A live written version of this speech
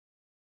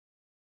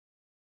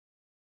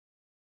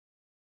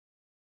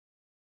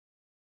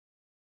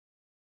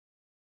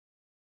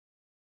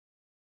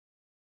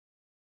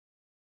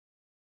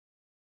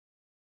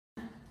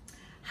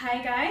Hi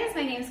guys,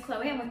 my name is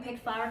Chloe. I'm with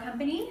Picked Flower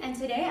Company, and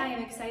today I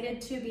am excited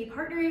to be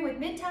partnering with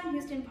Midtown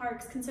Houston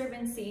Parks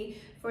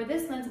Conservancy for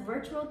this month's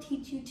virtual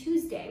Teach You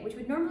Tuesday, which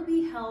would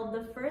normally be held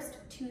the first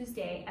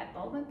Tuesday at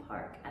Baldwin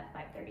Park at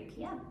 5:30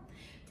 p.m.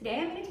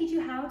 Today I'm going to teach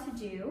you how to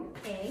do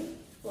a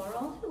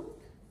floral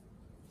hoop.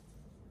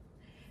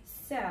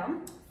 So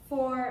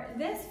for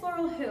this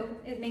floral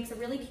hoop, it makes a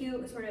really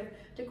cute sort of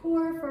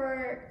decor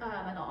for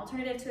an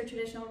alternative to a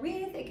traditional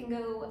wreath. It can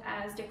go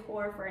as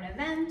decor for an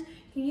event.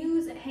 You can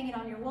use it, hang it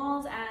on your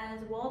walls as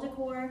wall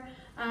decor.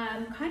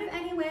 Kind of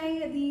any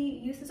way, the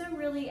uses are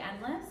really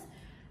endless.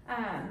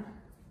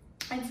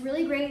 It's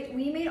really great.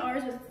 We made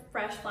ours with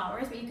fresh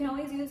flowers, but you can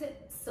always use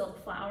it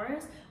silk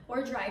flowers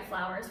or dried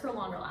flowers for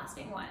longer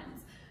lasting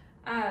ones.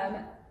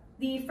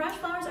 The fresh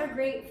flowers are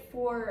great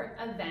for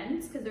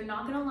events because they're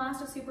not going to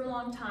last a super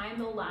long time.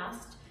 They'll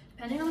last,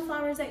 depending on the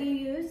flowers that you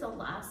use, they'll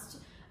last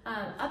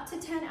up to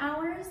 10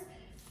 hours.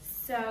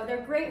 So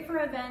they're great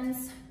for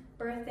events,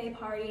 birthday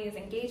parties,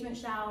 engagement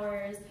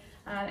showers,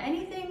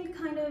 anything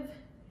kind of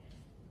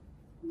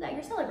that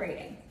you're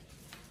celebrating.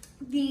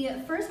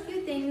 The first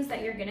few things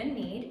that you're going to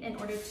need in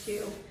order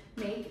to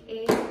make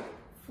a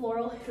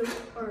floral hoop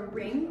or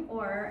ring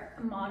or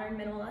a modern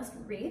minimalist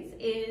wreath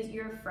is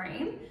your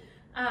frame.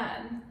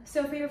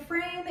 So for your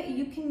frame,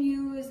 you can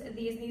use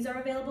these. These are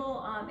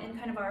available in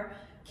kind of our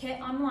kit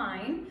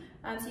online.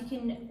 So you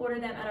can order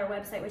them at our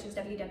website, which is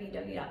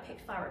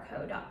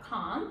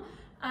www.pickedflowerco.com.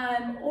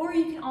 Or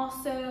you can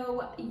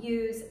also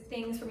use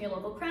things from your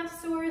local craft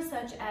stores,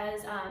 such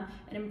as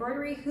an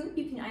embroidery hoop.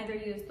 You can either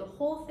use the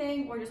whole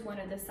thing or just one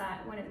of the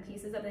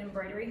pieces of the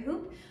embroidery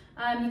hoop.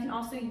 You can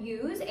also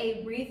use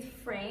a wreath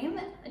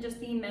frame, just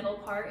the middle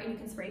part, and you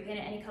can spray paint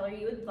it any color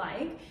you would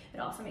like.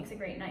 It also makes a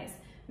great, nice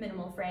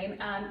minimal frame.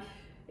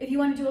 If you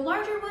want to do a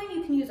larger one,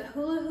 you can use a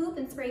hula hoop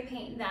and spray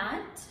paint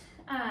that.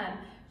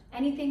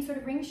 Anything sort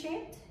of ring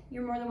shaped,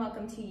 you're more than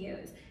welcome to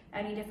use.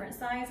 Any different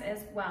size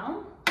as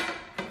well.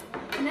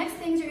 The next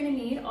things you're going to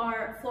need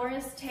are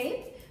florist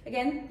tape.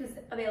 Again, this is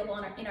available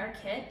in our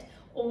kit,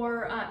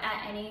 or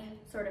at any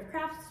sort of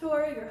craft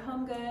store, your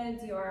Home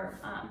Goods, your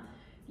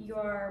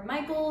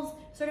Michaels,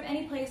 sort of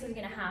any place is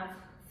going to have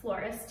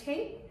florist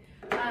tape.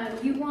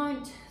 You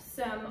want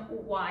some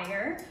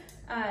wire.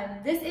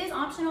 This is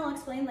optional, I'll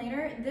explain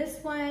later.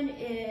 This one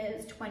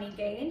is 20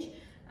 gauge.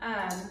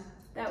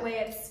 That way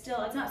it's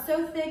not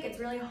so thick, it's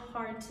really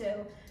hard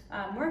to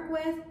work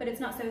with, but it's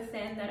not so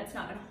thin that it's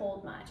not going to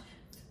hold much.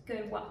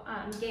 Good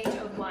gauge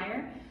of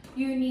wire.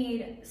 You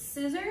need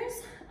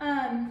scissors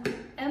and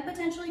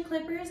potentially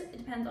clippers. It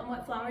depends on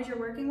what flowers you're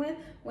working with,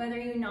 whether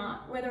or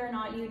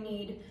not you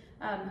need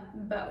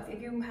both.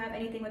 If you have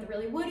anything with a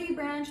really woody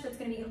branch that's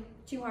going to be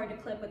too hard to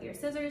clip with your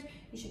scissors,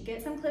 you should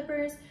get some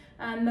clippers.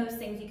 Most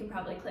things you can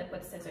probably clip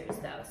with scissors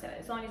though, so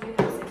as long as you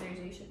have scissors,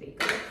 you should be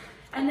good.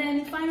 And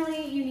then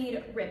finally, you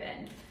need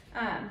ribbon.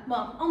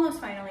 Well, almost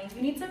finally,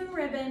 you need some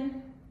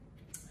ribbon.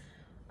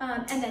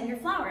 And then your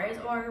flowers,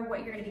 or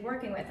what you're going to be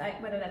working with,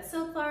 whether that's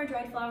silk flower,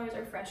 dried flowers,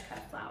 or fresh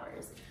cut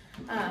flowers.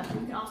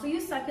 You can also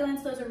use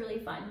succulents, those are really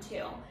fun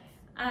too.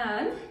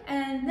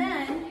 And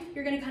then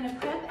you're going to kind of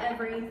prep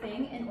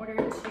everything in order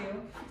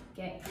to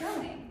get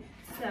going.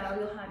 So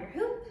you'll have your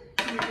hoop,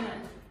 you're going to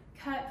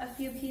cut a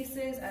few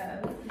pieces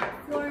of your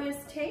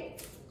florist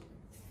tape.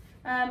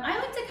 I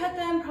like to cut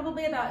them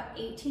probably about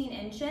 18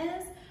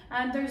 inches.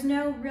 There's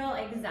no real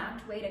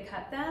exact way to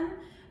cut them,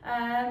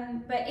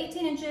 but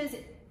 18 inches,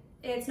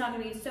 it's not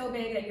going to be so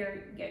big that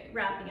you're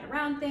wrapping it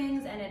around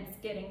things and it's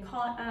getting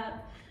caught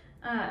up.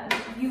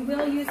 You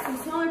will use some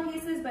smaller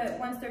pieces, but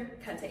once they're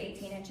cut to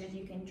 18 inches,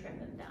 you can trim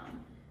them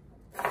down.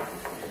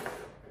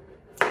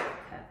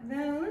 Cut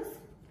those.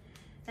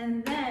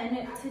 And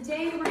then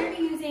today we're going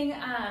to be using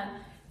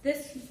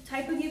this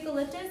type of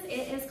eucalyptus.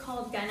 It is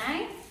called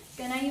gunai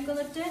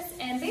eucalyptus,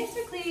 and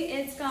basically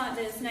it's got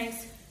this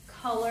nice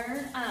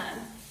color.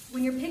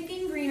 When you're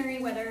picking greenery,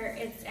 whether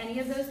it's any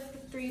of those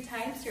three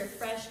types, your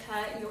fresh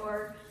cut,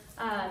 your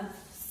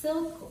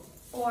silk,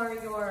 or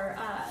your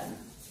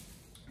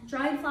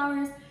dried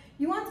flowers,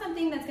 you want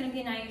something that's going to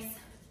be nice.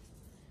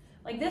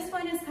 Like this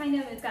one is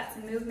it's got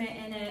some movement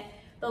in it.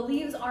 The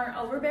leaves aren't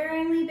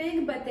overbearingly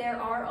big, but there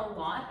are a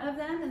lot of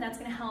them, and that's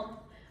going to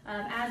help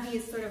add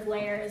these sort of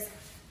layers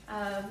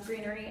of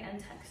greenery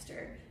and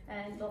texture,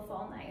 and they'll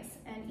fall nice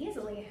and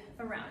easily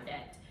around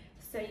it.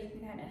 So you can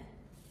kind of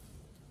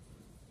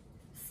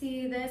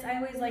see this. I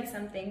always like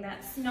something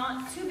that's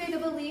not too big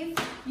of a leaf.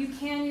 You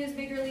can use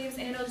bigger leaves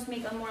and it'll just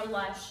make a more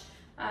lush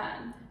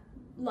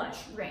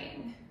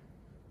ring.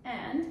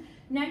 And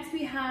next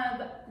we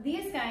have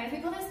these guys. We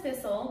call this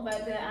thistle,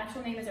 but the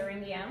actual name is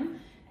eryngium.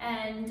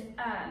 And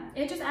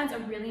it just adds a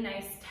really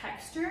nice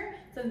texture.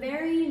 It's a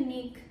very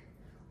unique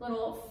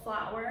little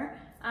flower.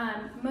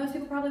 Most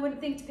people probably wouldn't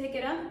think to pick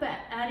it up, but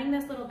adding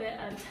this little bit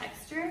of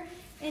texture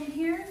in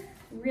here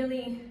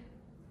really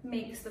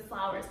makes the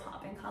flowers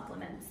pop and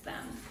complements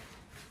them.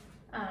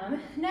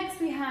 Next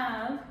we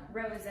have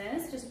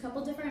roses, just a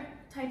couple different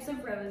types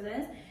of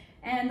roses.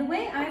 And the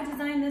way I've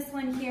designed this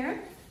one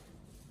here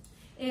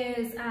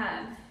is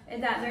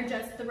that they're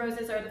just, the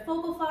roses or the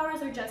focal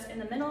flowers are just in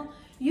the middle.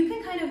 You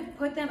can kind of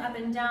put them up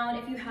and down.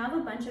 If you have a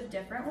bunch of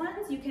different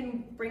ones, you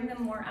can bring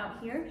them more out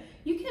here.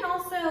 You can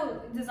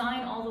also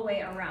design all the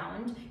way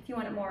around if you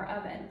want it more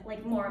of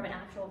an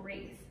actual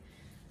wreath.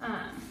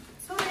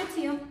 So it's up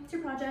to you, it's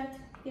your project,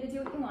 you get to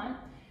do what you want.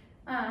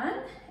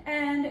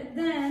 And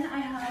then I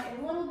have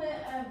a little bit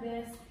of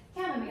this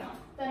chamomile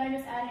that I'm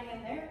just adding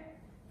in there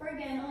for,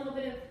 again,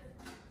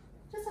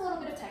 just a little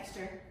bit of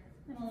texture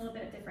and a little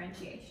bit of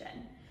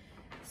differentiation.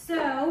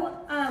 So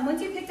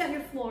once you've picked out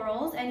your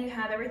florals and you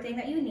have everything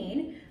that you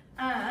need,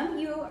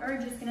 you are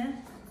just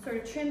gonna sort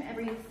of trim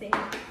everything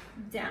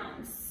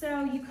down.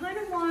 So you kind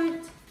of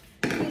want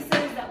pieces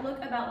that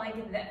look about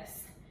like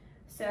this.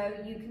 So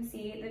you can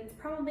see that's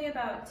probably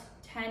about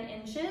 10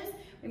 inches.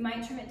 We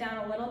might trim it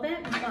down a little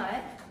bit,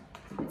 but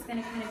it's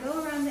gonna kind of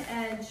go around the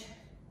edge.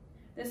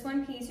 This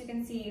one piece you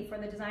can see for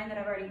the design that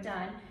I've already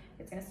done,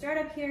 it's gonna start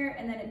up here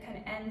and then it kind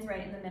of ends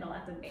right in the middle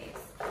at the base.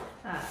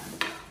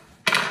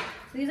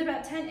 So these are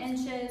about 10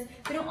 inches.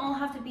 They don't all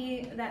have to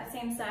be that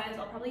same size.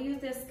 I'll probably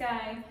use this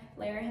guy,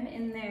 layer him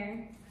in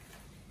there,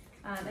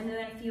 and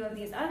then a few of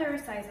these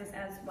other sizes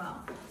as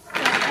well. So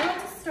I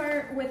like to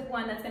start with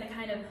one that's gonna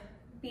kind of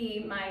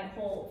be my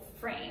whole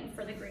frame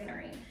for the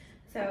greenery.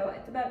 So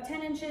it's about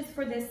 10 inches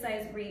for this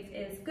size wreath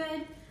is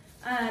good.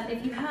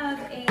 If you have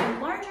a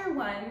larger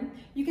one,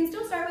 you can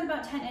still start with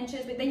about 10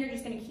 inches, but then you're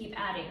just gonna keep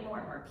adding more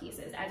and more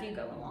pieces as you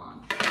go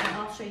along. And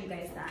I'll show you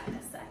guys that in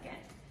a second.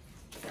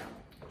 So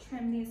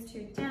trim these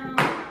two down,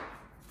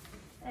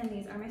 and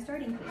these are my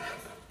starting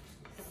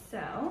pieces.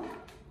 So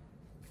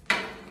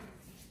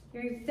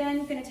you're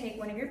then gonna take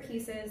one of your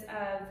pieces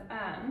of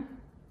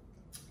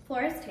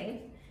florist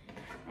tape,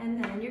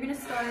 and then you're gonna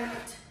start,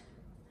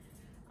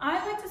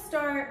 I like to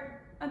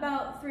start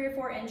about 3 or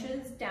 4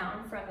 inches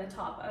down from the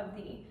top of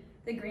the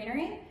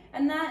greenery,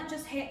 and that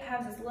just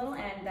has this little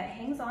end that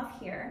hangs off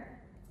here,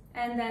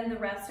 and then the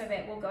rest of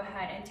it will go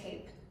ahead and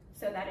tape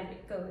so that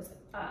it goes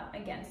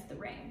against the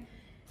ring.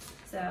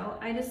 So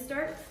I just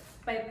start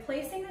by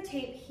placing the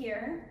tape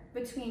here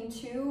between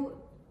two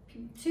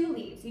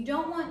leaves. You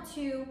don't want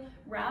to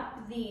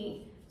wrap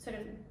the sort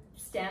of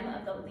stem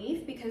of the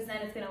leaf because then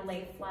it's gonna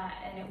lay flat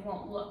and it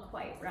won't look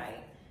quite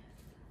right.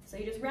 So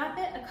you just wrap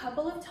it a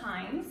couple of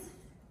times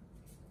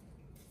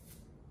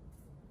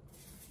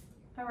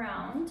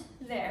around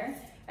there,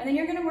 and then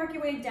you're gonna work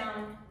your way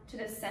down to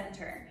the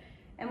center.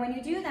 And when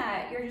you do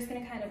that, you're just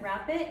gonna kind of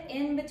wrap it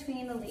in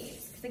between the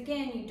leaves. Because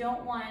again, you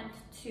don't want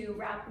to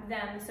wrap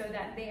them so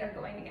that they are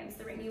going against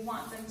the ring. You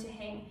want them to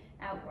hang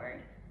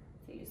outward.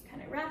 So you just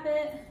kind of wrap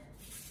it,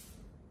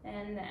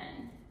 and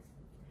then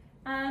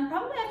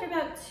probably after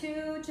about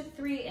 2 to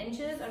 3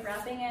 inches of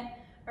wrapping it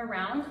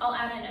around, I'll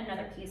add in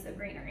another piece of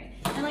greenery.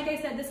 And like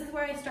I said, this is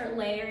where I start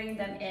layering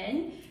them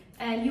in,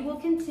 and you will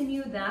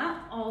continue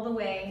that all the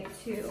way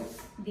to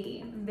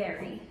the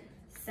very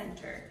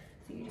center.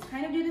 So you just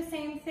kind of do the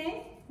same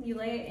thing. You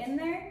lay it in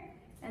there,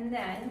 and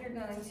then you're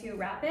going to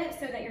wrap it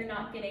so that you're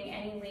not getting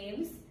any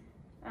leaves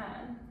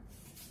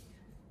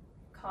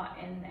caught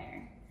in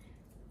there.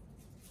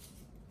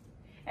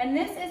 And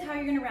this is how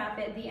you're gonna wrap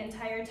it the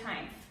entire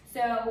time.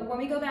 So when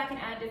we go back and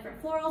add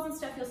different florals and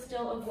stuff, you'll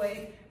still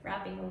avoid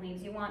wrapping the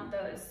leaves. You want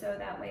those so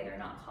that way they're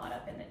not caught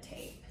up in the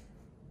tape.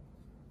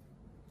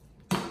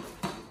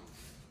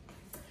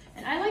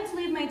 And I like to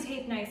leave my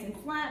tape nice and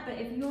flat, but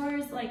if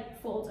yours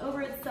like folds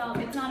over itself,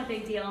 it's not a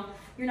big deal.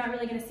 You're not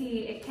really gonna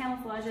see it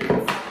camouflages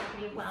itself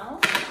pretty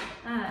well.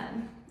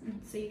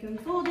 So you can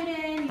fold it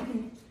in, you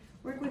can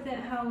work with it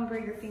however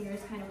your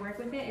fingers kind of work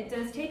with it. It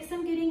does take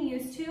some getting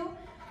used to.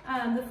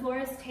 The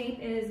florist tape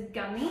is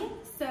gummy,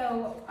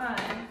 so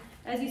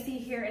as you see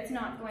here, it's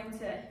not going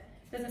to,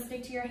 doesn't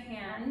stick to your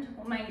hand.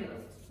 Well, mine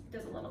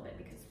does a little bit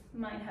because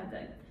mine have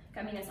the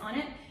gumminess on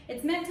it.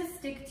 It's meant to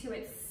stick to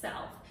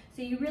itself.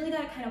 So you really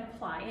gotta kind of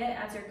apply it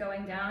as you're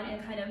going down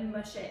and kind of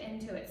mush it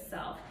into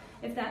itself,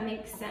 if that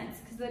makes sense.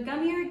 Because the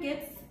gummier it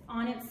gets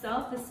on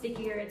itself, the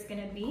stickier it's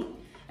gonna be.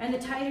 And the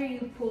tighter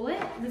you pull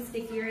it, the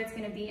stickier it's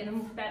gonna be, and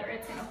the better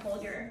it's gonna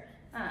hold your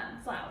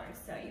flowers.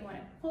 So you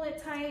wanna pull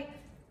it tight.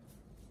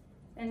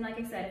 And like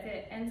I said, if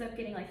it ends up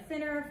getting like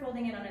thinner or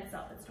folding in on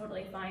itself, it's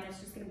totally fine.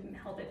 It's just gonna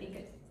help it be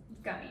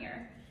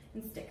gummier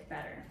and stick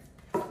better.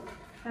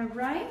 All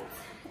right,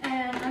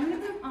 and I'm gonna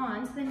move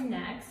on to the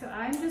next. So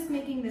I'm just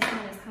making this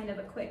one as kind of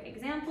a quick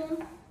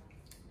example.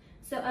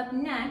 So up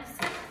next,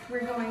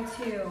 we're going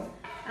to,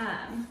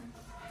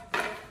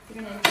 we're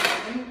gonna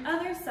do the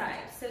other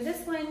side. So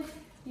this one,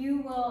 you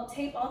will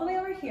tape all the way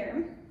over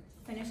here,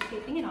 finish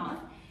taping it off.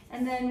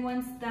 And then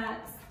once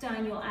that's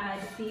done, you'll add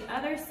the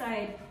other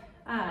side,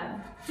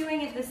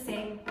 doing it the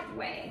same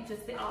way,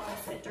 just the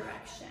opposite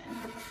direction.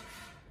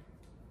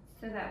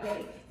 So that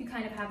way you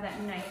kind of have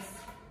that nice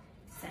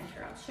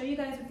center. I'll show you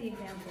guys with the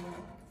example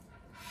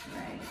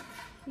right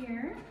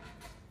here.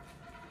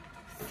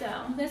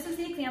 So this is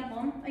the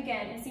example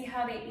again, and see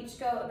how they each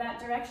go that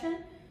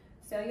direction.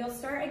 So you'll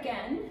start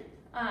again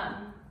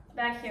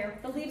back here,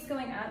 the leaves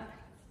going up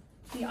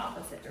the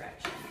opposite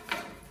direction.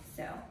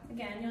 So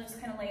again, you'll just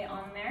kind of lay it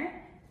on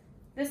there.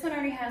 This one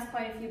already has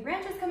quite a few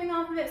branches coming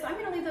off of it, so I'm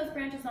gonna leave those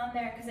branches on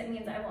there because it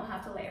means I won't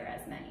have to layer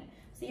as many.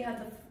 So you have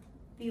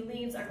the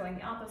leaves are going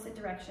the opposite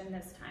direction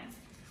this time.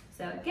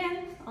 So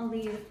again, I'll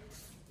leave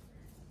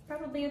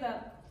probably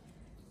about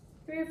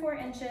 3 or 4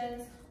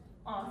 inches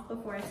off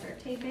before I start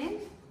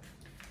taping.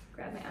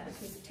 Grab my other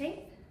piece of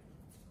tape.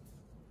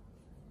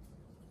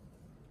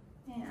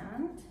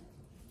 And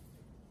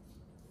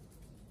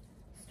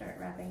start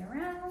wrapping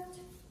around,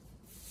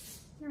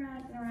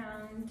 around and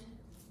around.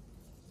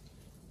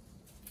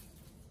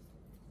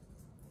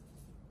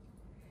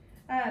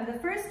 The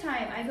first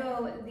time I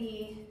go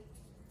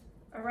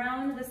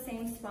around the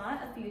same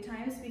spot a few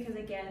times because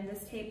again,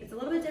 this tape is a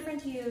little bit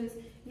different to use.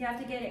 You have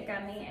to get it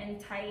gummy and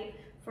tight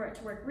for it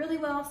to work really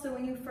well. So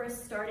when you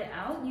first start it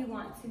out, you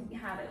want to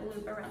have it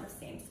loop around the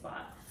same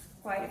spot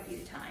quite a few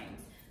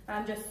times,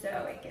 just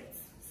so it gets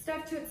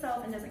stuck to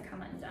itself and doesn't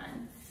come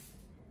undone.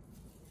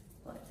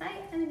 Pull it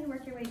tight and then you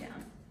work your way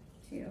down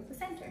to the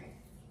center.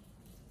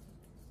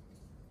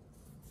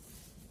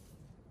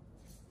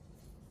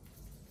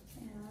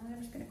 And I'm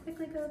just going to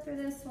quickly go through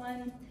this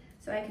one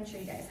so I can show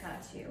you guys how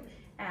to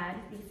add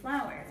the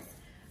flowers.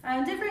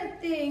 Different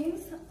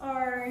things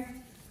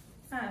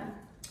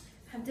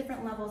have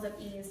different levels of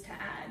ease to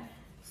add.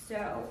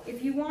 So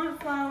if you want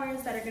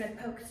flowers that are going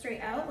to poke straight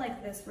out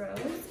like this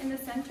rose in the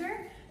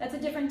center, that's a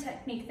different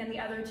technique than the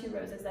other 2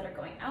 roses that are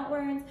going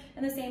outwards,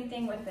 and the same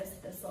thing with this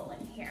thistle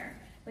in here.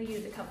 We'll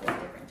use a couple of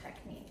different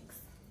techniques.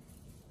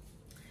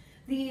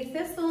 The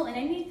thistle and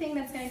anything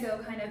that's going to go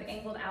kind of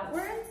angled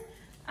outwards,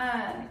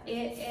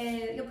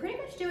 you'll pretty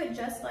much do it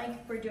just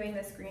like we're doing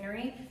this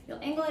greenery.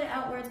 You'll angle it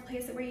outwards,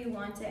 place it where you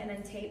want it, and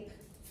then tape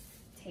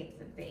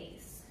the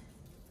base.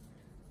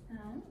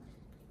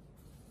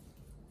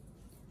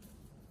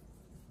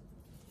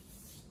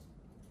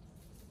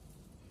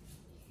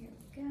 Here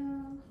we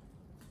go.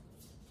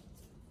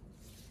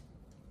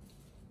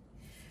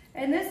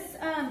 And this,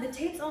 the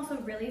tape's also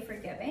really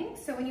forgiving.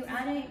 So when you're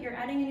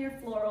adding in your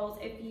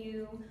florals, if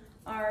you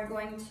are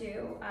going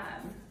to,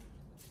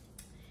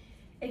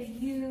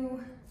 if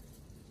you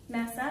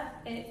mess up,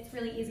 it's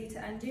really easy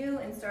to undo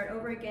and start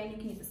over again. You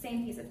can use the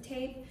same piece of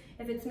tape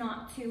if it's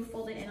not too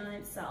folded in on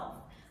itself.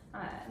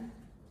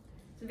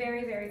 It's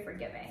very, very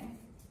forgiving.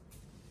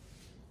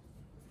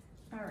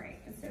 All right,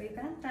 and so we've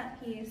got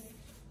that piece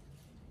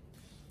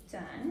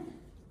done.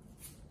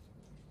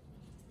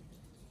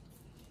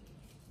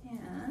 And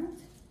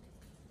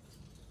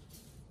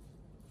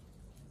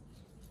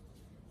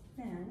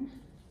then,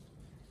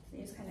 so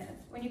you just kind of,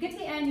 when you get to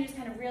the end, you just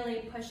kind of really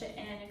push it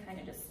in and kind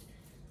of just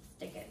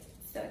stick it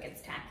so it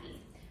gets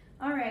tacky.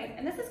 All right,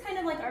 and this is kind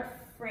of like our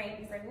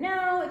frame for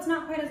now. It's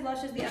not quite as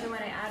lush as the other one.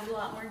 I added a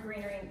lot more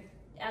greenery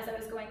as I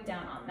was going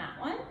down on that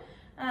one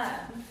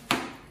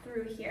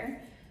through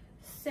here.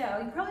 So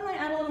you probably want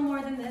to add a little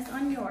more than this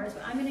on yours,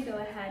 but I'm going to go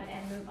ahead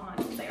and move on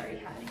since I already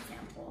have an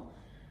example.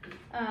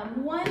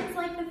 One's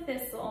like the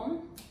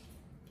thistle.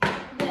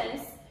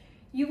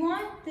 You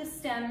want the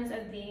stems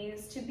of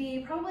these to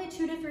be probably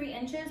 2 to 3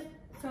 inches.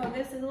 So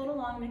this is a little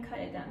long, I'm going to cut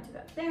it down to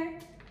about there.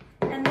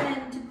 And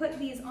then to put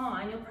these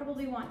on, you'll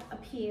probably want a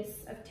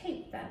piece of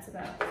tape that's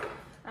about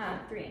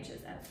 3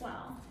 inches as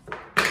well.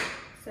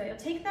 So you'll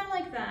take that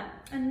like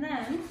that, and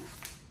then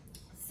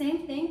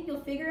same thing,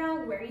 you'll figure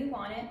out where you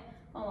want it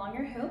along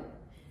your hoop,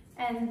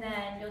 and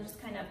then you'll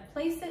just kind of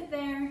place it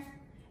there,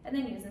 and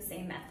then use the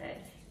same method.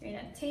 You're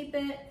gonna tape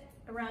it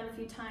around a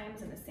few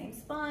times in the same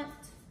spot,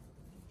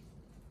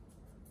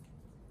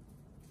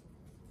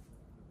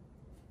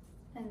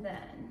 and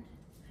then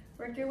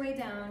work your way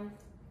down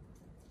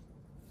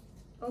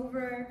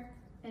over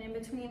and in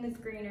between the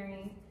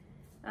greenery,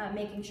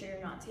 making sure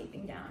you're not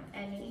taping down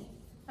any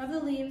of the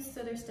leaves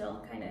so they're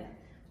still kind of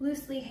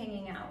loosely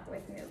hanging out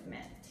with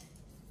movement.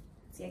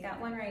 See, I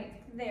got one right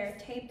there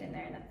taped in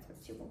there, and that's what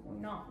you will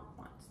not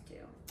want to do.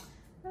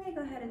 Let me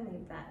go ahead and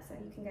leave that so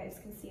you guys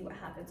can see what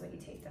happens when you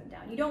tape them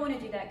down. You don't want to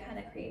do that, it kind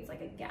of creates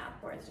like a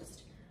gap where it's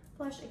just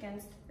flush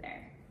against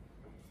there.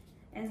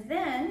 And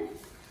then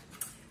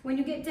when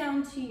you get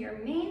down to your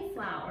main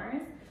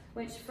flowers,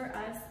 which for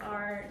us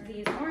are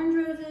these orange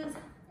roses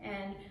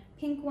and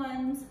pink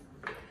ones.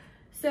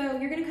 So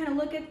you're gonna kind of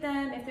look at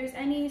them. If there's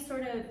any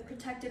sort of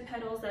protective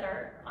petals that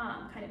are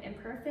kind of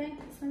imperfect,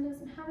 this one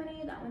doesn't have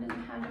any, that one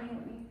doesn't have any.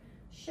 Let me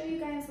show you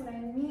guys what I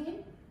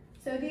mean.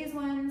 So these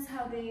ones,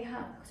 how they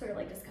have sort of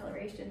like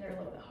discoloration, they're a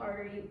little bit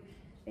harder.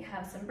 They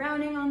have some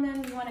browning on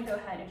them. You wanna go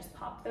ahead and just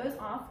pop those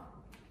off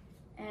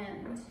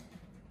and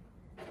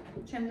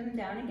trim them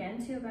down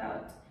again to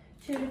about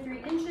 2 to 3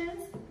 inches.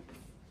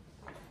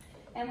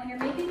 And when you're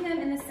making them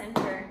in the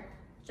center,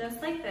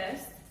 just like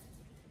this,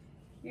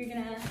 you're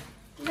gonna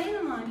lay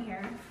them on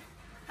here.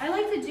 I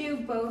like to do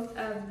both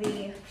of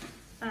the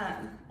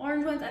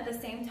orange ones at the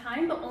same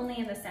time, but only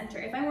in the center.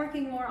 If I'm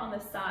working more on the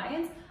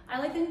sides, I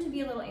like them to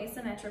be a little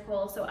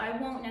asymmetrical, so I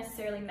won't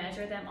necessarily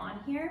measure them on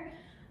here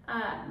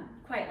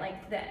quite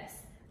like this.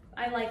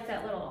 I like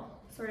that little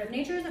sort of,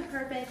 nature isn't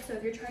perfect, so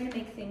if you're trying to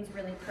make things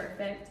really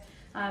perfect,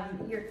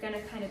 you're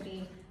gonna kind of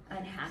be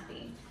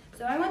unhappy.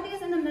 So I want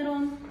these in the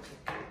middle,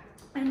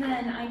 and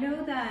then I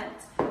know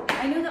that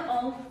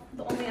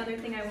the only other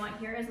thing I want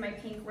here is my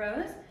pink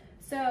rose.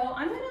 So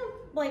I'm gonna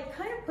like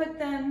kind of put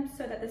them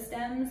so that the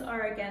stems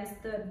are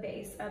against the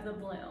base of the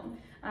bloom.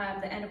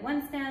 The end of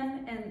one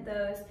stem, and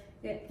those,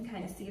 you can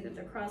kind of see that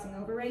they're crossing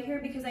over right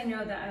here because I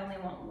know that I only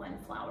want one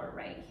flower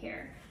right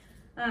here.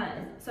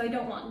 So I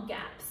don't want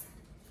gaps.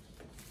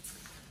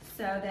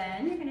 So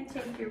then you're gonna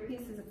take your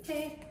pieces of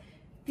tape.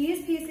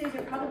 These pieces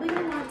you're probably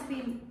gonna want to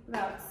be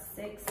about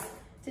 6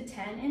 to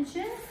 10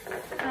 inches,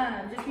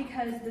 just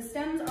because the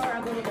stems are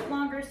a little bit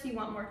longer, so you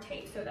want more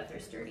tape so that they're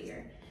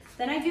sturdier.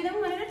 Then I do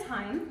them one at a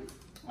time.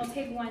 I'll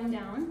take one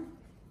down,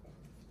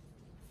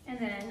 and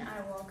then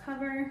I will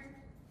cover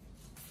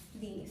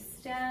the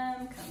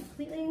stem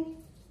completely.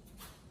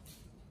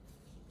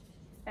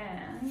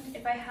 And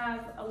if I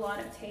have a lot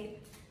of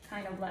tape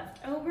kind of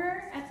left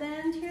over at the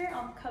end here,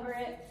 I'll cover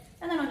it,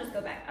 and then I'll just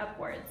go back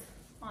upwards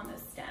on the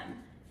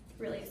stem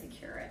to really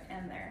secure it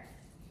in there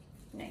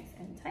nice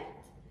and tight.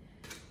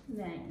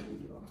 Then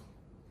you will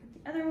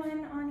put the other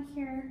one on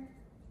here.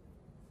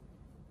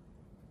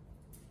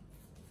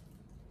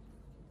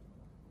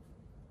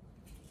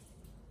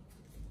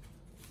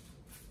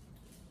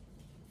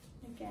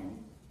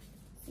 Again,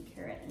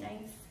 secure it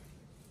nice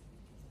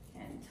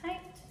and tight.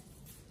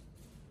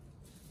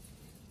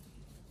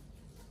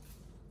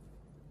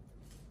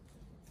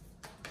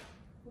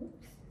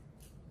 Oops.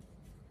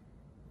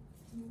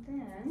 And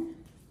then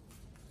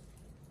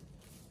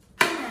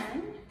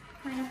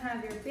kind of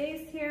have your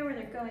base here where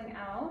they're going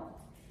out.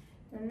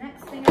 The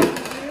next thing I'm going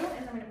to do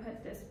is I'm going to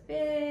put this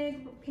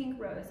big pink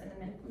rose in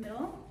the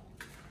middle.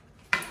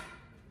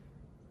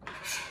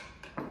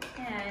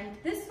 And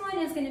this one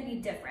is going to be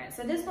different.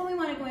 So this one we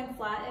want to go in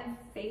flat and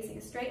facing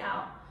straight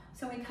out.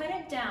 So when we cut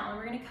it down,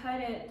 we're going to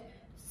cut it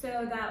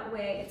so that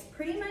way it's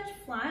pretty much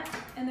flat,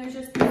 and there's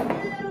just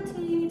a little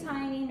teeny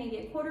tiny, maybe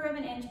a 1/4 of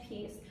an inch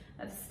piece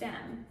of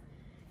stem.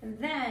 And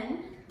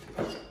then,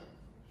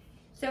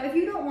 so if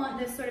you don't want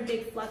this sort of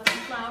big fluffy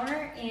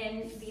flower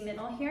in the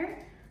middle here,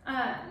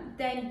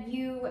 then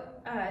you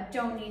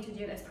don't need to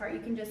do this part. You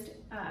can just,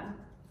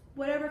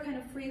 whatever kind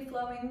of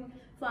free-flowing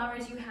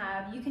flowers you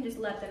have, you can just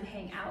let them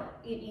hang out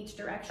in each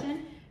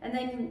direction. And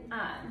then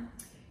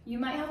you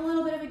might have a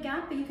little bit of a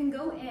gap, but you can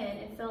go in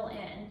and fill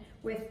in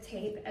with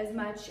tape as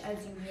much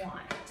as you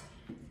want,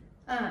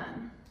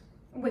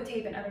 with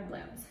tape and other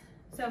blooms.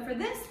 So for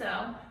this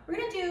though, we're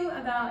gonna do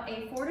about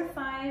a 4 to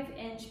 5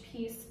 inch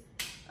piece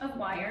of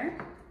wire.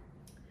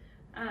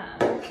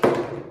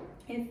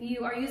 If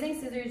you are using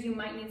scissors, you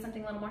might need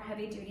something a little more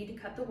heavy duty to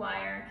cut the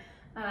wire.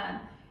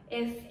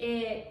 If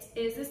it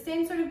is the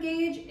same sort of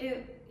gauge,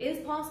 it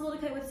is possible to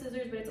cut with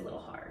scissors, but it's a little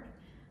hard.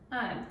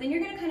 Then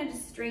you're gonna kind of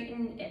just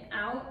straighten it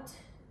out.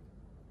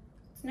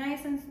 It's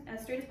nice and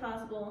as straight as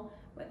possible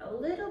with a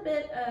little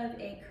bit of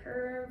a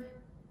curve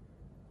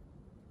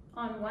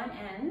on one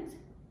end,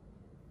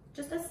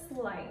 just a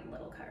slight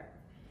little curve.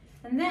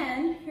 And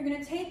then you're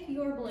gonna take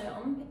your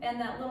bloom and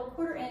that little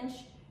 1/4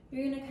 inch,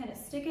 you're gonna kind of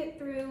stick it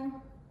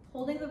through,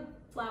 holding the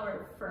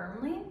flower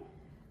firmly,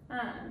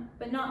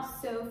 but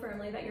not so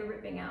firmly that you're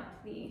ripping out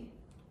the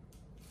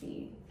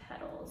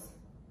petals.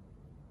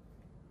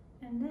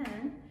 And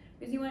then,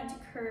 because you want it to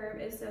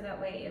curve, is so that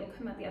way it'll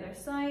come out the other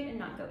side and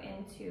not go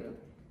into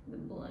the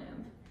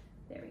bloom.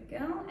 There we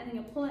go. And then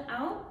you'll pull it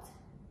out,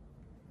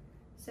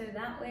 so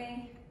that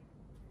way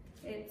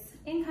it's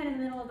in kind of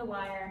the middle of the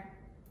wire,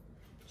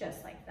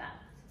 just like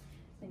that.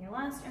 Then your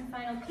last and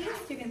final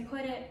piece, you can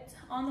put it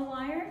on the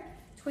wire,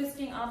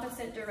 twisting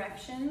opposite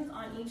directions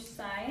on each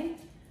side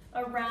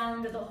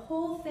around the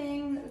whole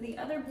thing, the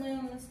other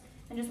blooms,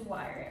 and just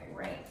wire it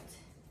right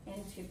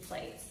into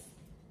place,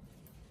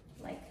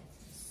 like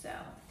so.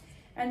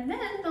 And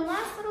then the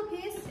last little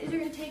piece is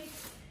you're gonna take,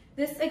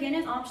 this again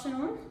is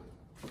optional,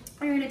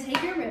 you're gonna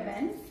take your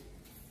ribbon,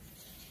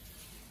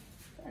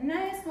 a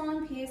nice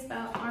long piece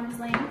about arm's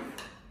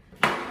length,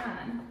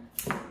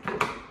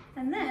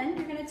 and then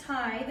you're gonna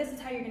tie, this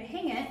is how you're gonna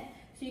hang it,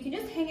 so you can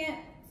just hang it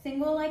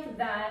single like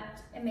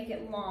that and make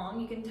it long.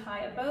 You can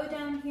tie a bow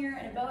down here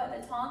and a bow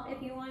at the top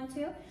if you want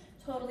to,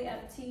 totally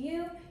up to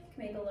you. You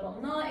can make a little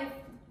knot if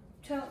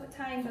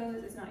tying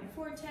bows is not your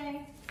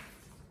forte.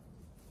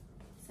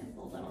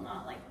 Simple little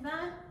knot like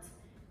that,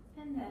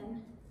 and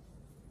then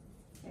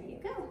there you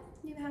go.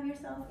 You have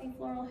yourself a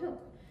floral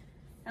hoop.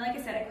 And like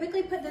I said, I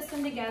quickly put this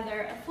one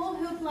together. A full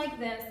hoop like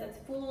this that's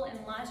full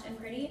and lush and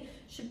pretty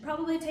should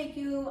probably take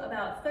you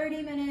about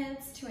 30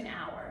 minutes to an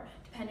hour,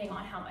 depending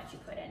on how much you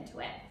put into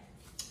it.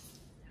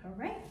 All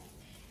right,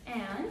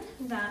 and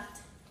that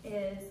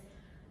is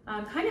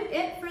kind of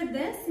it for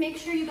this. Make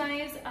sure you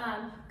guys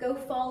go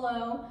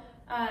follow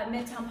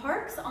Midtown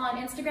Parks on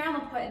Instagram.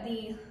 I'll put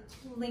the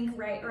link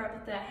right, or I'll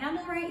put the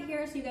handle right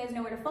here so you guys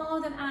know where to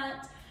follow them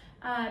at.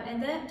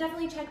 And then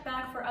definitely check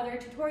back for other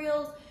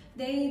tutorials.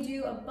 They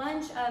do a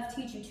bunch of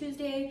Teach You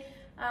Tuesday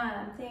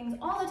things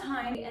all the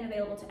time and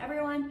available to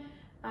everyone.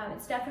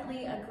 It's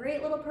definitely a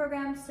great little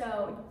program,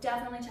 so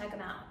definitely check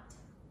them out.